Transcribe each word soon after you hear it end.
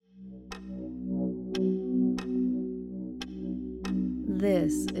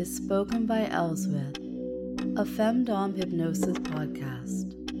This is Spoken by Elswith, a Femdom Hypnosis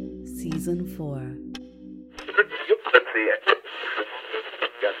podcast, Season 4.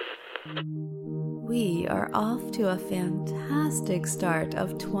 We are off to a fantastic start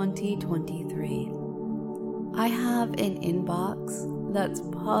of 2023. I have an inbox that's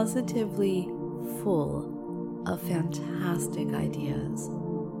positively full of fantastic ideas.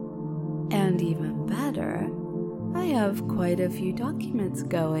 And even better, I have quite a few documents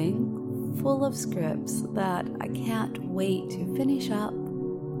going, full of scripts that I can't wait to finish up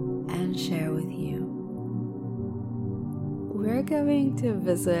and share with you. We're going to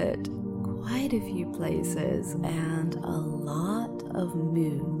visit quite a few places and a lot of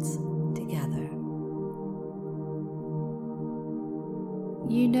moods together.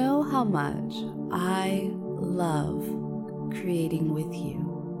 You know how much I love creating with you.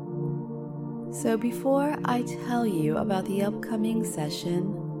 So before I tell you about the upcoming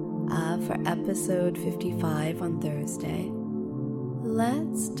session for episode 55 on Thursday,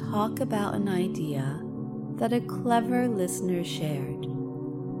 let's talk about an idea that a clever listener shared.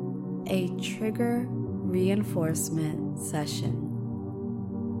 A trigger reinforcement session.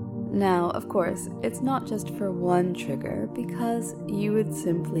 Now, of course, it's not just for one trigger because you would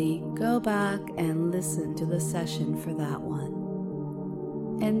simply go back and listen to the session for that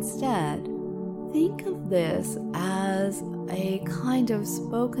one. Instead, think of this as a kind of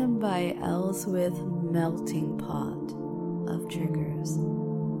spoken by Elswith melting pot of triggers,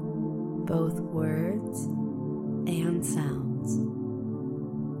 both words and sounds.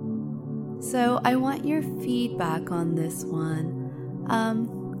 So I want your feedback on this one,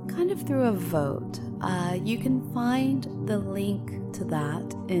 kind of through a vote. You can find the link to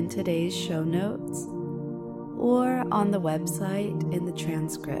that in today's show notes or on the website in the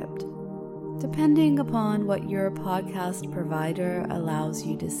transcript, depending upon what your podcast provider allows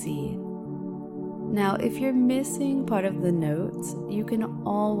you to see. Now, if you're missing part of the notes, you can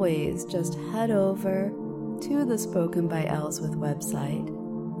always just head over to the Spoken by Elswith website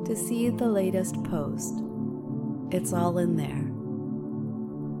to see the latest post. It's all in there.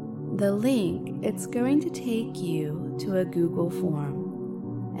 The link, it's going to take you to a Google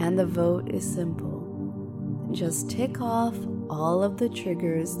form, and the vote is simple. Just tick off all of the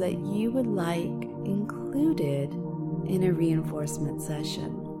triggers that you would like included in a reinforcement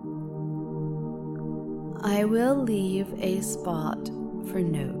session. I will leave a spot for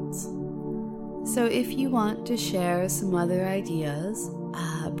notes. So if you want to share some other ideas,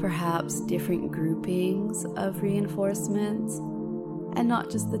 perhaps different groupings of reinforcements, and not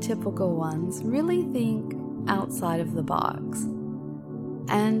just the typical ones, really think outside of the box.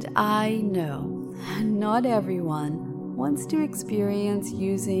 And I know not everyone wants to experience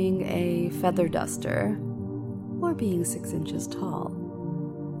using a feather duster or being 6 inches tall.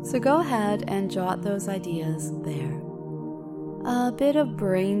 So go ahead and jot those ideas there. A bit of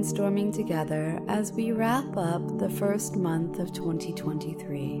brainstorming together as we wrap up the first month of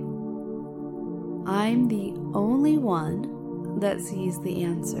 2023. I'm the only one that sees the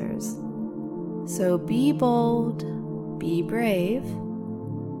answers. So be bold, be brave,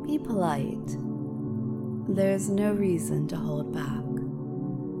 be polite. There's no reason to hold back.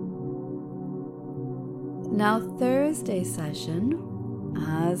 Now, Thursday's session,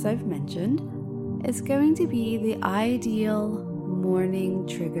 as I've mentioned, is going to be the ideal morning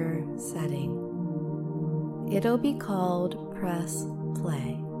trigger setting. It'll be called Press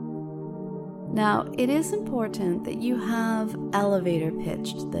Play. Now, it is important that you have elevator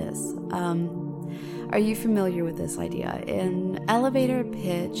pitched this. Are you familiar with this idea? An elevator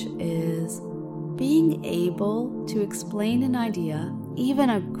pitch is being able to explain an idea, even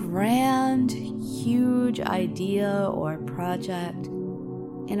a grand, huge idea or project,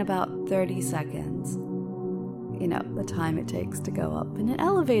 in about 30 seconds. You know, the time it takes to go up in an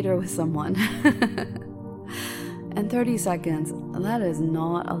elevator with someone. And 30 seconds, that is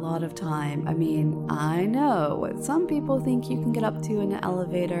not a lot of time. I mean, I know what some people think you can get up to in an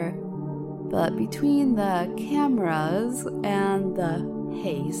elevator, but between the cameras and the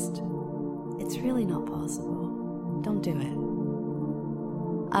haste, it's really not possible. Don't do it.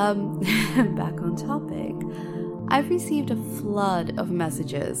 Back on topic. I've received a flood of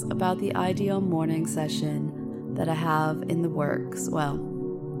messages about the ideal morning session that I have in the works. Well,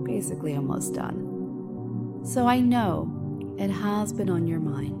 basically almost done. So I know it has been on your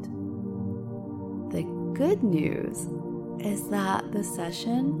mind. The good news is that the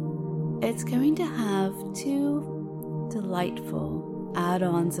session, it's going to have 2 delightful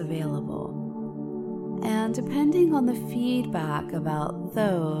add-ons available. And depending on the feedback about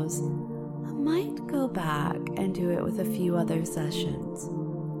those, I might go back and do it with a few other sessions.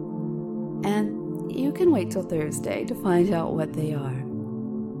 And you can wait till Thursday to find out what they are.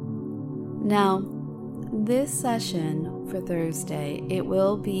 Now, this session for Thursday, it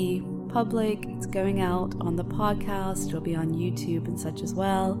will be public. It's going out on the podcast. It'll be on YouTube and such as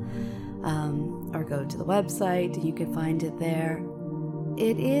well. Or go to the website and you can find it there.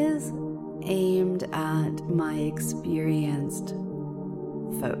 It is aimed at my experienced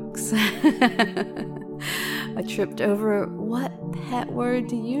folks. I tripped over what pet word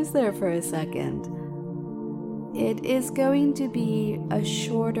to use there for a second. It is going to be a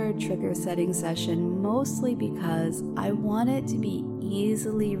shorter trigger setting session, mostly because I want it to be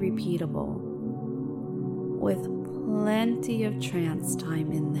easily repeatable, with plenty of trance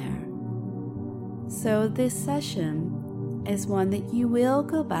time in there. So this session is one that you will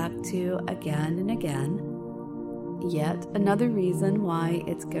go back to again and again. Yet another reason why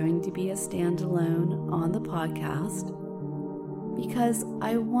it's going to be a standalone on the podcast, because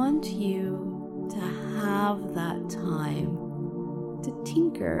I want you to have that time to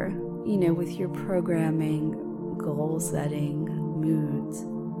tinker, with your programming, goal setting, moods,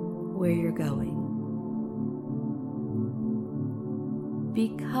 where you're going.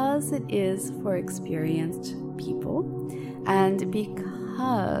 Because it is for experienced people, and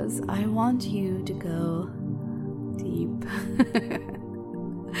because I want you to go deep.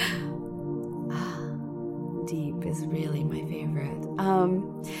 Deep is really my favorite.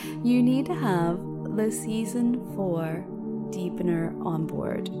 You need to have the Season 4 Deepener on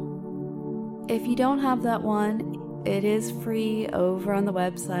board. If you don't have that one, it is free over on the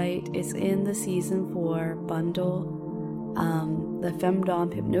website. It's in the Season 4 bundle, the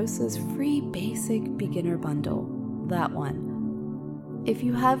Femdom Hypnosis Free Basic Beginner Bundle, that one. If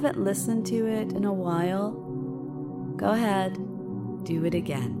you haven't listened to it in a while, go ahead, do it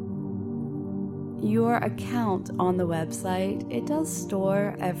again. Your account on the website, it does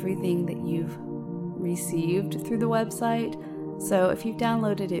store everything that you've received through the website. So if you've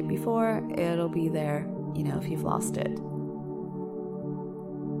downloaded it before, it'll be there, if you've lost it.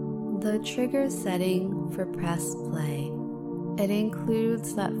 The trigger setting for Press Play, it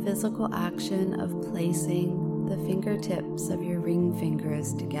includes that physical action of placing the fingertips of your ring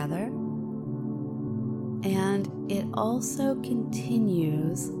fingers together. And it also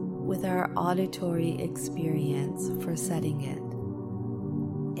continues with our auditory experience for setting it.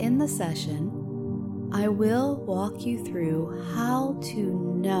 In the session, I will walk you through how to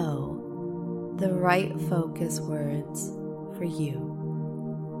know the right focus words for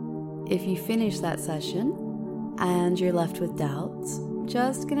you. If you finish that session and you're left with doubts,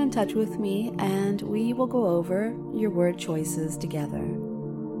 just get in touch with me and we will go over your word choices together.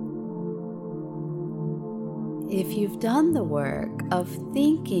 If you've done the work of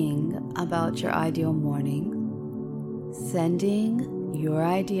thinking about your ideal morning, sending your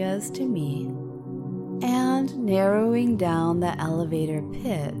ideas to me, and narrowing down the elevator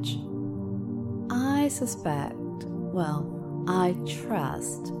pitch, I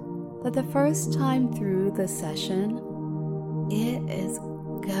trust that the first time through the session, it is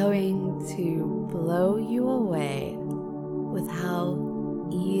going to blow you away with how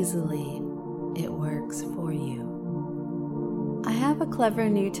easily it works for you. I have a clever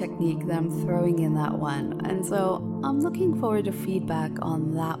new technique that I'm throwing in that one, and so I'm looking forward to feedback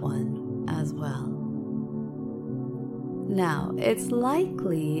on that one as well. Now, it's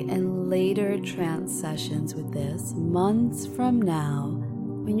likely in later trance sessions with this, months from now,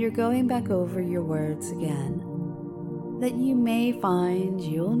 when you're going back over your words again, that you may find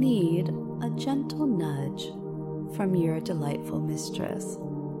you'll need a gentle nudge from your delightful mistress.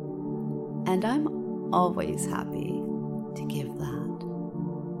 And I'm always happy to give that.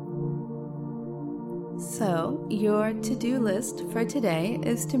 So, your to-do list for today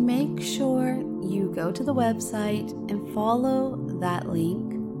is to make sure you go to the website and follow that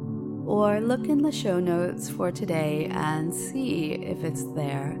link, or look in the show notes for today and see if it's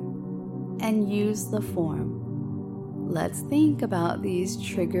there, and use the form. Let's think about these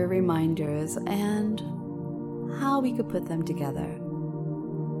trigger reminders and how we could put them together.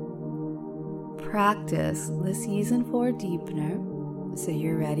 Practice the Season 4 Deepener so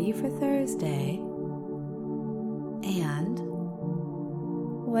you're ready for Thursday. And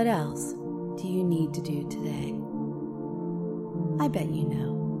what else do you need to do today? I bet you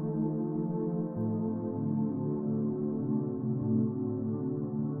know.